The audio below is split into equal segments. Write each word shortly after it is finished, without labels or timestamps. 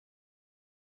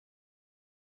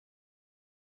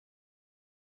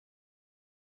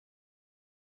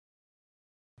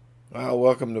Well,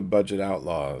 welcome to Budget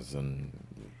Outlaws, and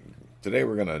today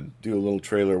we're gonna do a little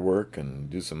trailer work and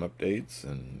do some updates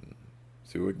and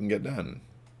see what we can get done.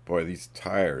 Boy, these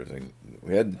tires,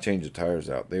 we had to change the tires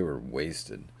out. They were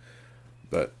wasted,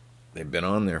 but they've been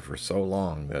on there for so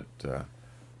long that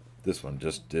this one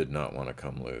just did not want to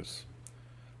come loose.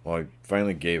 Well, I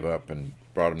finally gave up and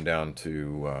brought them down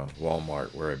to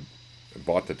Walmart, where I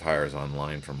bought the tires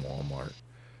online from Walmart,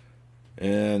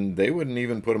 and they wouldn't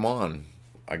even put them on.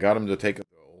 I got them to take the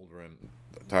old rim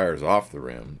tires off the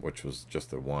rim, which was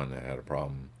just the one that had a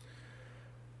problem.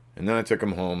 And then I took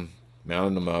them home,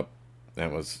 mounted them up.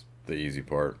 That was the easy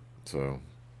part. So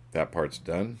that part's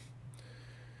done.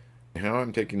 Now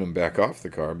I'm taking them back off the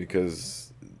car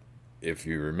because if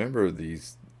you remember,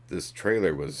 this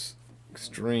trailer was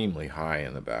extremely high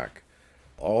in the back.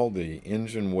 All the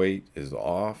engine weight is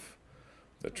off.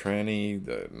 The tranny,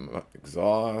 the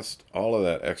exhaust, all of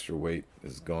that extra weight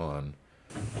is gone.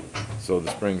 So the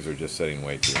springs are just setting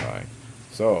way too high.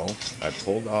 So I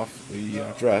pulled off the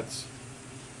struts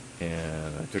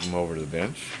and I took them over to the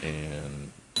bench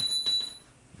and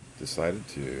decided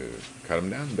to cut them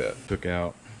down a bit. Took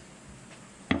out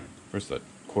first a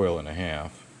coil and a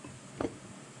half,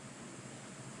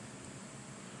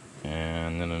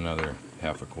 and then another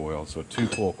half a coil, so 2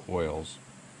 full coils.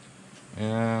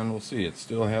 And we'll see, it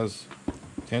still has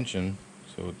tension,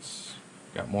 so it's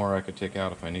got more I could take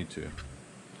out if I need to.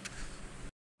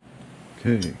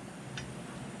 Okay,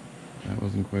 that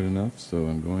wasn't quite enough, so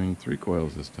I'm going 3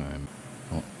 coils this time.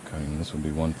 Oh, cutting this will be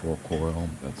 1 full coil,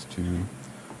 that's 2,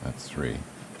 that's 3.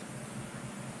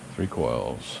 3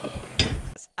 coils.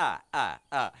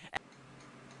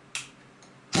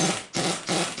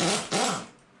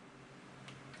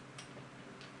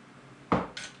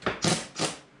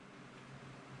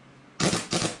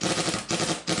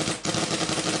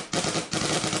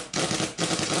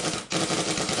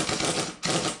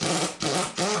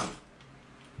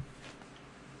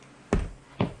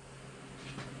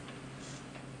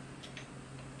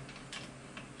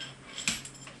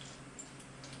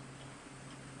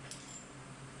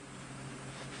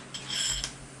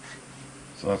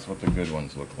 So that's what the good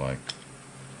ones look like.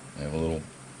 They have a little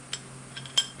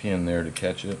pin there to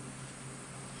catch it,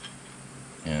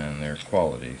 and they're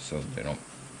quality so that they don't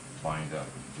bind up.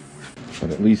 But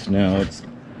at least now it's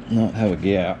not have a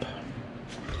gap.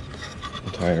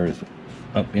 The tire is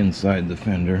up inside the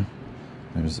fender.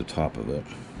 There's the top of it.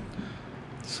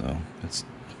 So it's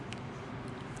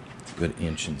a good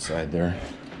inch inside there.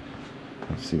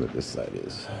 Let's see what this side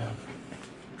is.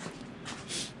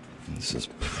 This is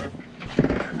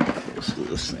close to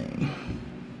the same.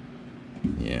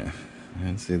 Yeah,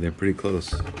 I'd say they're pretty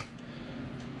close.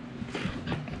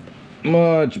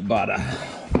 Much better.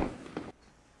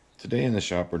 Today in the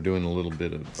shop we're doing a little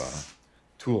bit of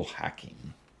tool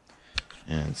hacking,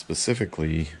 and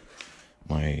specifically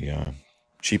my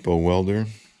cheapo welder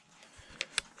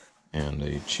and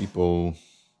a cheapo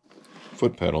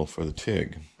foot pedal for the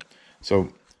TIG. So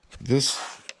this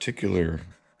particular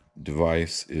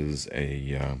device is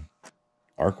a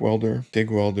arc welder,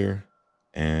 TIG welder,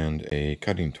 and a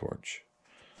cutting torch.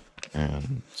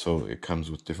 And so it comes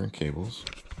with different cables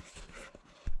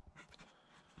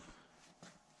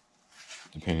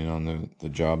depending on the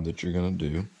job that you're going to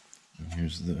do. And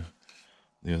here's the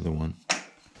other one.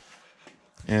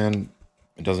 And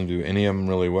it doesn't do any of them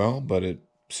really well, but it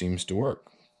seems to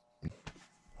work.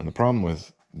 And the problem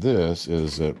with this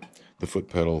is that the foot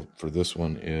pedal for this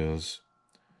one is,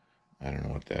 I don't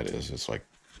know what that is. It's like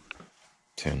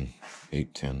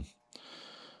 8, 10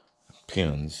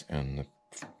 pins, and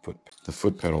the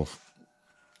foot pedal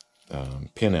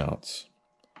pin outs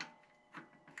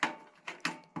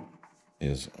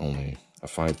is only a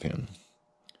 5 pin.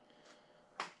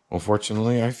 Well,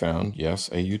 fortunately, I found, yes,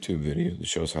 a YouTube video that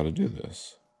shows how to do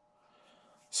this.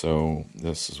 So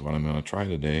this is what I'm going to try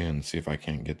today and see if I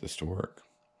can't get this to work.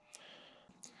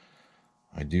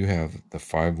 I do have the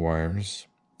 5 wires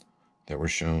that were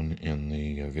shown in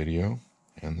the video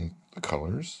and the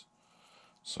colors,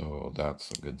 so that's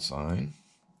a good sign.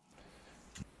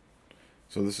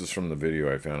 So this is from the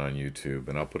video I found on YouTube,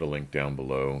 and I'll put a link down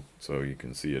below so you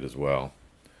can see it as well.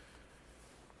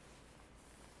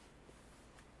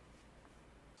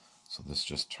 So this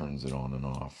just turns it on and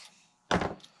off.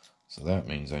 So that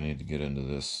means I need to get into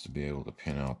this to be able to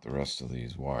pin out the rest of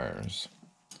these wires.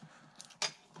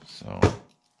 So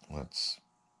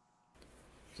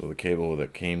the cable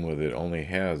that came with it only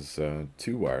has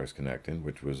 2 wires connected,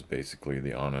 which was basically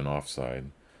the on and off side.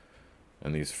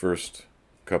 And these first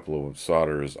couple of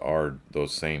solders are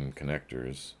those same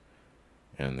connectors,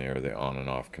 and they're the on and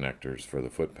off connectors for the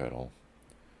foot pedal.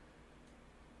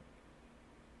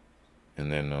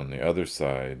 And then on the other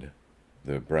side,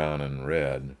 the brown and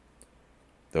red,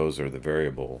 those are the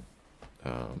variable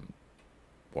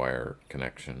wire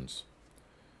connections.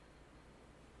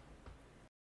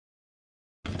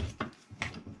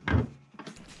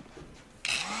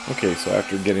 Okay, so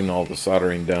after getting all the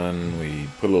soldering done, we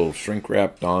put a little shrink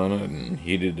wrap on it and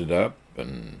heated it up,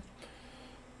 and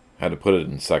had to put it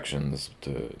in sections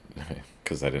to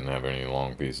because I didn't have any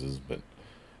long pieces, but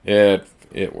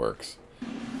it works.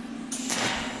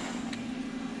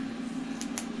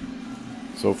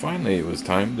 So finally it was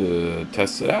time to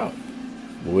test it out.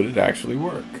 Would it actually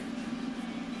work?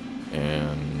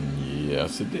 And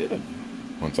yes, it did.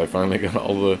 Once I finally got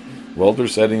all the welder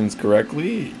settings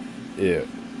correctly, it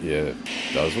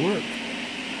does work.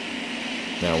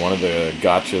 Now, one of the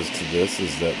gotchas to this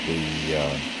is that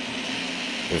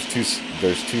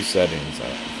there's two settings.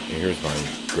 Here's my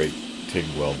great TIG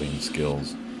welding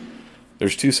skills.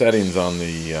 There's two settings on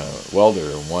the welder.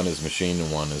 One is machine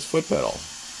and one is foot pedal.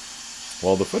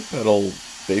 Well, the foot pedal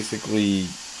basically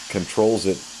controls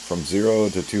it from 0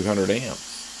 to 200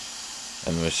 amps,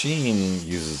 and the machine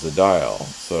uses the dial,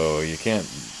 so you can't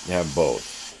have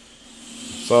both.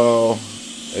 So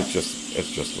it's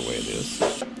just the way it is.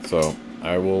 So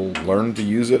I will learn to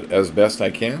use it as best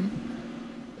I can,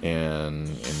 and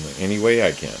in any way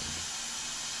I can.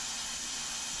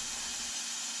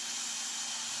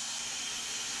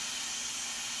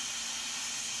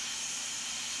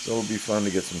 So it'll be fun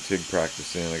to get some TIG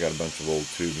practice in. I got a bunch of old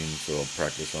tubing, so I'll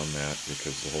practice on that,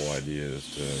 because the whole idea is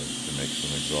to make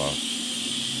some exhaust.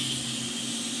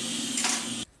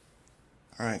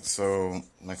 Alright, so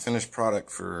my finished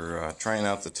product for trying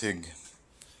out the TIG,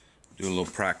 do a little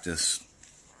practice.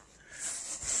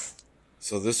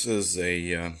 So this is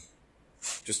a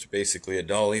just basically a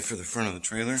dolly for the front of the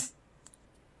trailer.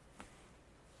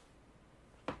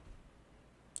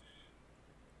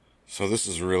 So this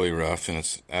is really rough, and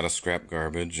it's out of scrap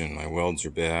garbage, and my welds are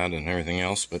bad and everything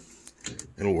else, but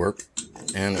it'll work,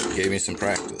 and it gave me some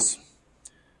practice.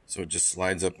 So it just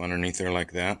slides up underneath there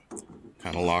like that,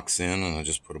 kind of locks in, and I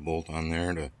just put a bolt on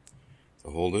there to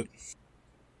hold it.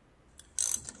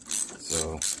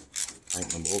 So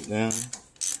tighten the bolt down,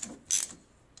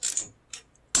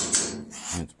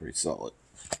 and it's pretty solid.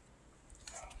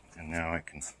 And now I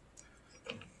can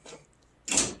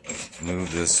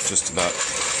move this just about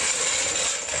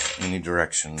any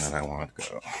direction that I want it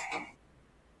to go.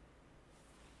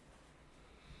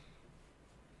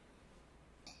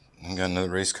 I've got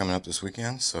another race coming up this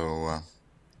weekend, so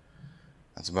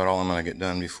that's about all I'm going to get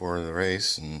done before the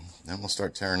race, and then we'll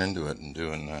start tearing into it and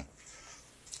doing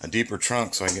a deeper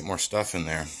trunk so I can get more stuff in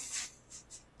there,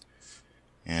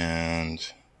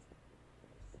 and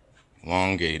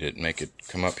elongate it, make it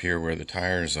come up here where the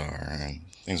tires are, and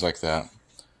things like that.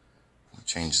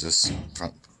 Change this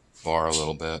front bar a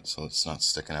little bit so it's not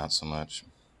sticking out so much.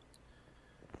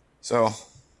 So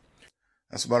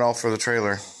that's about all for the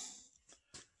trailer.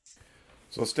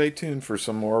 So stay tuned for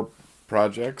some more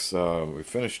projects. We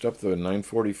finished up the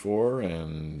 944,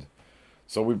 and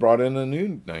so we brought in a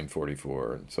new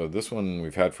 944. So this one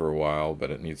we've had for a while, but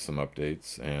it needs some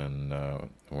updates, and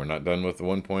we're not done with the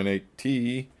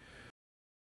 1.8T.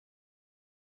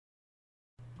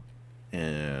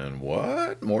 And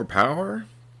what? More power?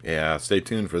 Yeah, stay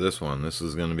tuned for this one. This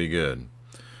is going to be good.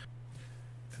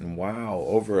 And wow,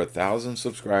 over 1,000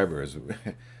 subscribers.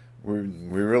 we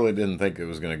really didn't think it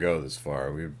was going to go this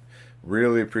far. We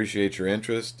really appreciate your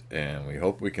interest, and we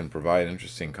hope we can provide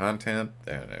interesting content.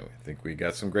 And I think we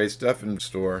got some great stuff in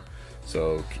store.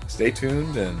 So stay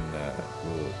tuned, and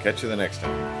we'll catch you the next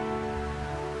time.